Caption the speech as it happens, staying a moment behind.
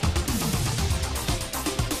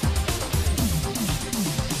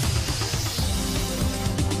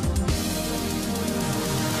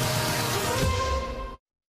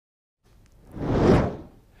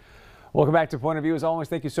Welcome back to Point of View. As always,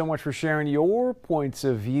 thank you so much for sharing your points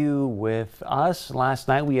of view with us. Last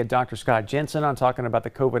night we had Dr. Scott Jensen on talking about the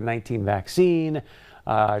COVID-19 vaccine,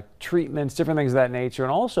 treatments, different things of that nature.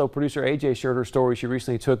 And also producer AJ shared her story. She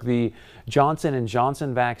recently took the Johnson &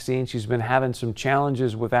 Johnson vaccine. She's been having some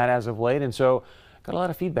challenges with that as of late. And so got a lot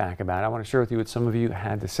of feedback about it. I want to share with you what some of you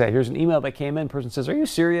had to say. Here's an email that came in. Person says, "Are you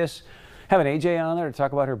serious? Having AJ on there to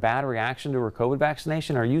talk about her bad reaction to her COVID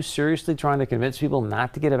vaccination? Are you seriously trying to convince people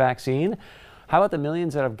not to get a vaccine? How about the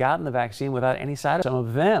millions that have gotten the vaccine without any side effects? Some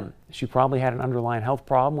of them, she probably had an underlying health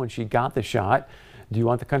problem when she got the shot. Do you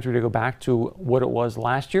want the country to go back to what it was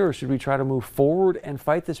last year, or should we try to move forward and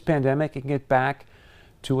fight this pandemic and get back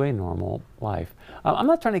to a normal life?" I'm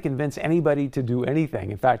not trying to convince anybody to do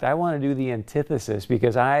anything. In fact, I want to do the antithesis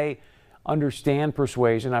because I understand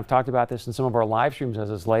persuasion. I've talked about this in some of our live streams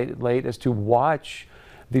as late as to watch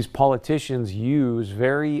these politicians use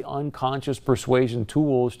very unconscious persuasion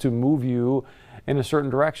tools to move you in a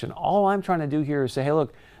certain direction. All I'm trying to do here is say, hey,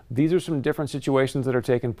 look, these are some different situations that are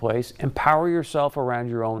taking place. Empower yourself around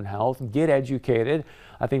your own health. Get educated.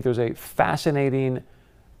 I think there's a fascinating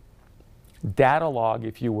data log,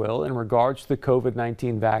 if you will, in regards to the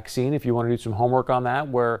COVID-19 vaccine. If you want to do some homework on that,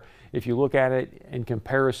 where if you look at it in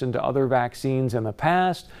comparison to other vaccines in the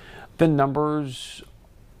past, the numbers,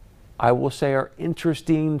 I will say, are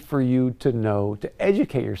interesting for you to know, to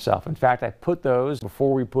educate yourself. In fact, I put those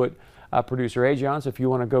before we put producer AJ on, so if you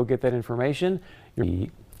want to go get that information.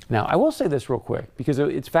 Now, I will say this real quick, because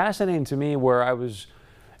it's fascinating to me where I was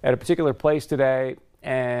at a particular place today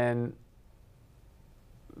and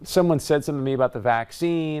someone said something to me about the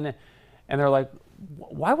vaccine, and they're like,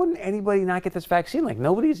 why wouldn't anybody not get this vaccine? Like,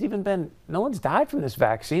 no one's died from this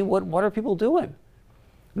vaccine. What are people doing?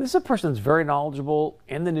 This is a person that's very knowledgeable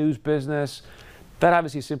in the news business. That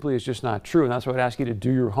obviously simply is just not true. And that's why I'd ask you to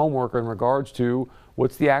do your homework in regards to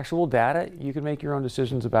what's the actual data. You can make your own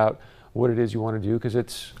decisions about what it is you want to do, because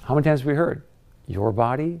it's, how many times have we heard? Your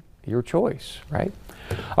body, your choice, right?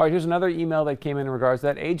 All right, here's another email that came in regards to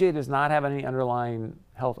that. AJ does not have any underlying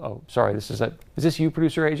health. Oh, sorry, is this you,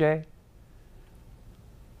 producer AJ?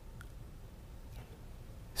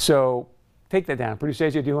 So take that down. Producer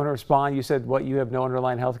AJ, do you want to respond? You said what? You have no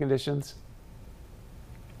underlying health conditions?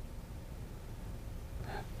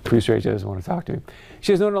 Producer AJ doesn't want to talk to me.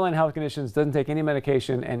 She has no underlying health conditions, doesn't take any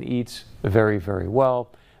medication, and eats very, very well.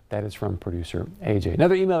 That is from producer AJ.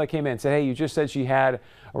 Another email that came in said, hey, you just said she had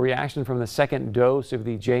a reaction from the second dose of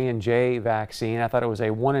the J&J vaccine. I thought it was a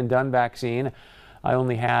one-and-done vaccine. I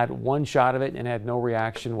only had one shot of it and had no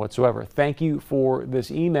reaction whatsoever. Thank you for this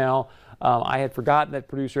email. I had forgotten that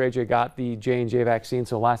producer AJ got the J&J vaccine,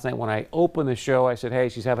 so last night when I opened the show, I said, hey,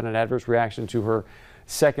 she's having an adverse reaction to her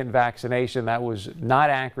second vaccination. That was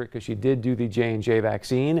not accurate, because she did do the J&J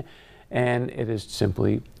vaccine, and it is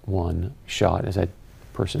simply one shot, as that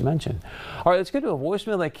person mentioned. All right, let's get to a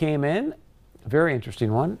voicemail that came in. A very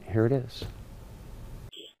interesting one. Here it is.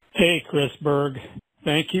 Hey, Chris Berg.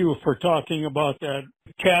 Thank you for talking about that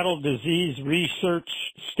cattle disease research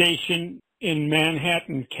station in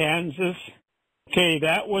Manhattan, Kansas. Okay,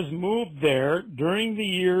 that was moved there during the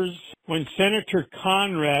years when Senator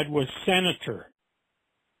Conrad was senator.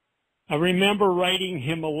 I remember writing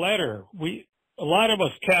him a letter. A lot of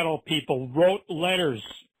us cattle people wrote letters.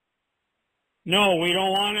 No, we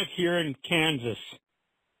don't want it here in Kansas.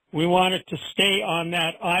 We want it to stay on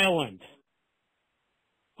that island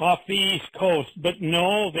off the East Coast. But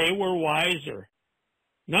no, they were wiser.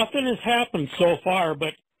 Nothing has happened so far,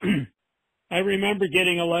 but I remember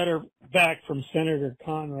getting a letter back from Senator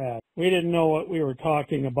Conrad. We didn't know what we were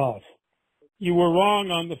talking about. You were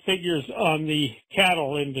wrong on the figures on the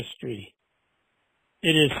cattle industry.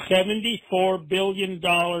 It is $74 billion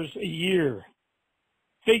a year.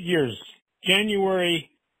 Figures, January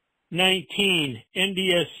 19,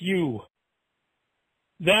 NDSU.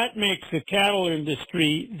 That makes the cattle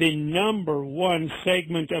industry the #1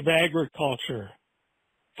 segment of agriculture,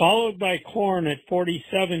 followed by corn at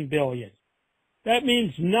 $47 billion. That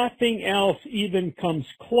means nothing else even comes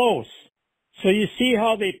close. So you see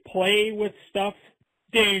how they play with stuff?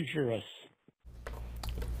 Dangerous.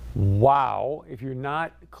 Wow. If you're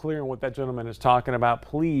not clear on what that gentleman is talking about,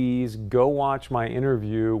 please go watch my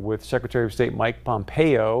interview with Secretary of State Mike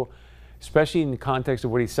Pompeo, especially in the context of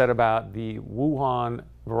what he said about the Wuhan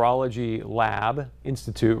Virology Lab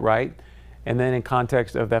Institute, right? And then in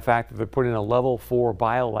context of the fact that they're putting a level 4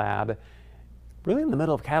 biolab really in the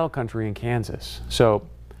middle of cattle country in Kansas. So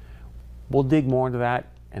we'll dig more into that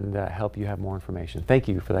and help you have more information. Thank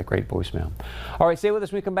you for that great voicemail. All right, stay with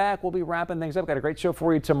us when we come back. We'll be wrapping things up. Got a great show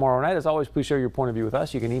for you tomorrow night. As always, please share your point of view with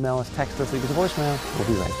us. You can email us, text us, leave us a voicemail. We'll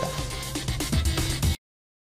be right back.